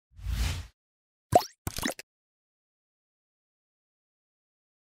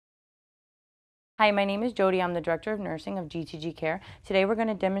Hi, my name is Jody. I'm the Director of Nursing of GTG Care. Today we're going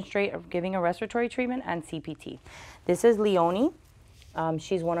to demonstrate giving a respiratory treatment and CPT. This is Leonie.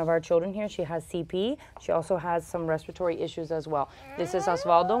 She's one of our children here. She has CP. She also has some respiratory issues as well. This is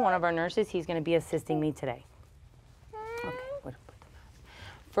Osvaldo, one of our nurses. He's going to be assisting me today. Okay.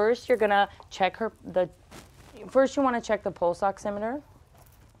 First, you're going to check First, you want to check the pulse oximeter.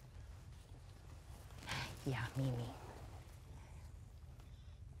 Yeah, Mimi.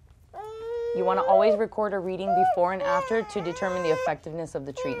 You want to always record a reading before and after to determine the effectiveness of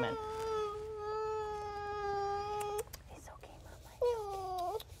the treatment. It's okay,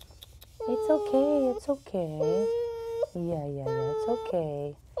 Mama. It's okay. It's okay. Yeah. It's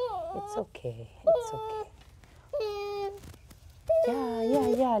okay. It's okay. It's okay.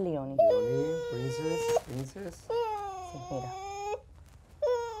 Yeah, Leonie. Leonie, princess. Mira.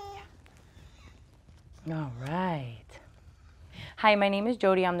 Yeah. All right. Hi, my name is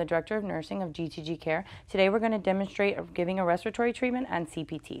Jody. I'm the Director of Nursing of GTG Care. Today we're going to demonstrate giving a respiratory treatment and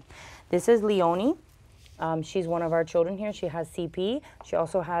CPT. This is Leonie. She's one of our children here. She has CP. She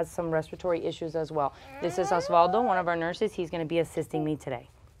also has some respiratory issues as well. This is Osvaldo, one of our nurses. He's going to be assisting me today.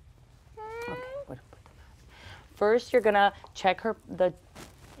 Okay. First, you're going to check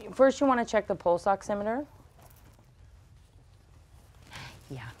First, you want to check the pulse oximeter.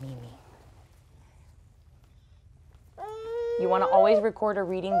 Yeah, Mimi. You want to always record a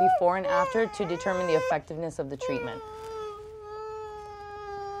reading before and after to determine the effectiveness of the treatment.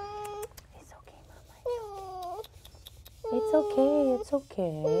 It's okay, Mama. It's okay. It's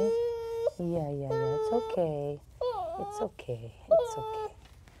okay. Yeah. It's okay. It's okay. It's okay.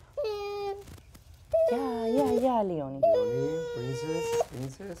 Yeah, Leonie. Leonie,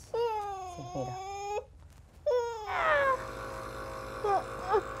 princess. Mira.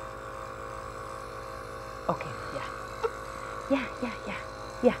 Okay, yeah.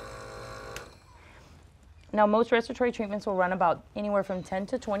 Now, most respiratory treatments will run about anywhere from 10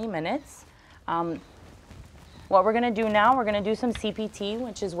 to 20 minutes. What we're going to do now, we're going to do some CPT,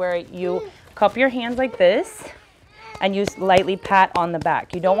 which is where you cup your hands like this and you lightly pat on the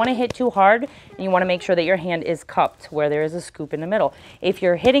back. You don't want to hit too hard, and you want to make sure that your hand is cupped where there is a scoop in the middle. If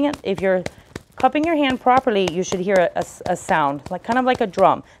you're cupping your hand properly, you should hear a sound, kind of like a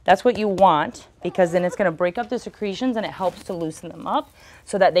drum. That's what you want, because then it's going to break up the secretions and it helps to loosen them up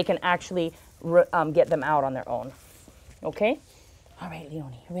so that they can actually get them out on their own. Okay? All right,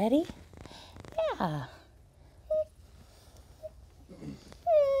 Leonie, ready? Yeah.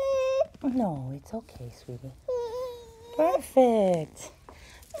 No, it's okay, sweetie. Perfect.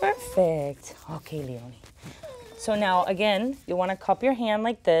 Okay, Leonie. So now, again, you want to cup your hand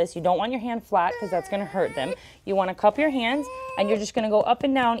like this. You don't want your hand flat because that's going to hurt them. You want to cup your hands, and you're just going to go up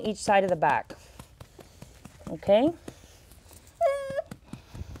and down each side of the back. Okay?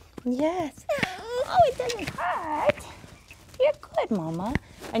 Yes. Oh, it doesn't hurt. You're good, Mama.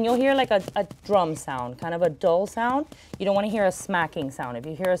 And you'll hear like a drum sound, kind of a dull sound. You don't want to hear a smacking sound. If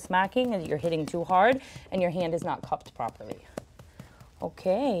you hear a smacking, you're hitting too hard, and your hand is not cupped properly.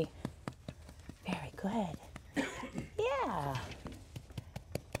 Okay. Very good. Yeah.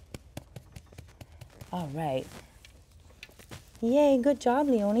 All right. Yay, good job,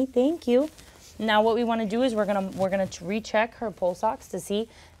 Leonie. Thank you. Now what we want to do is we're gonna recheck her pulse ox to see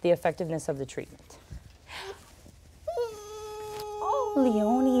the effectiveness of the treatment. Oh,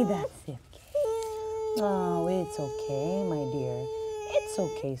 Leonie, that's okay. Oh, it's okay, my dear. It's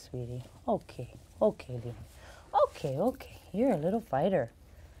okay, sweetie. Okay, Leonie. Okay. You're a little fighter.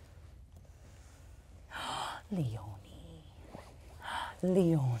 Leonie.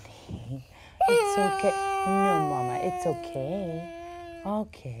 It's okay. No, Mama, it's okay.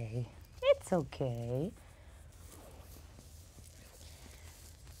 Okay. It's okay.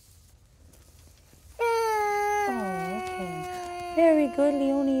 Oh, okay. Very good,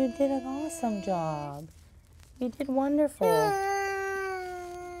 Leonie. You did an awesome job. You did wonderful.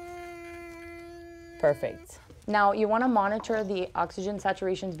 Perfect. Now, you want to monitor the oxygen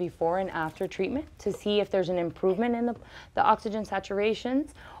saturations before and after treatment to see if there's an improvement in the oxygen saturations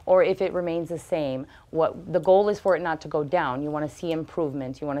or if it remains the same. The goal is for it not to go down. You want to see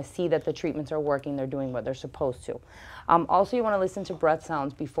improvements. You want to see that the treatments are working, they're doing what they're supposed to. Also, you want to listen to breath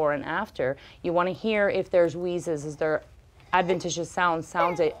sounds before and after. You want to hear if there's wheezes, is there adventitious sounds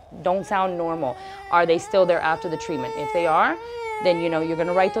that don't sound normal. Are they still there after the treatment? If they are, then you're going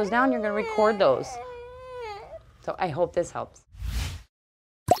to write those down, you're going to record those. So I hope this helps.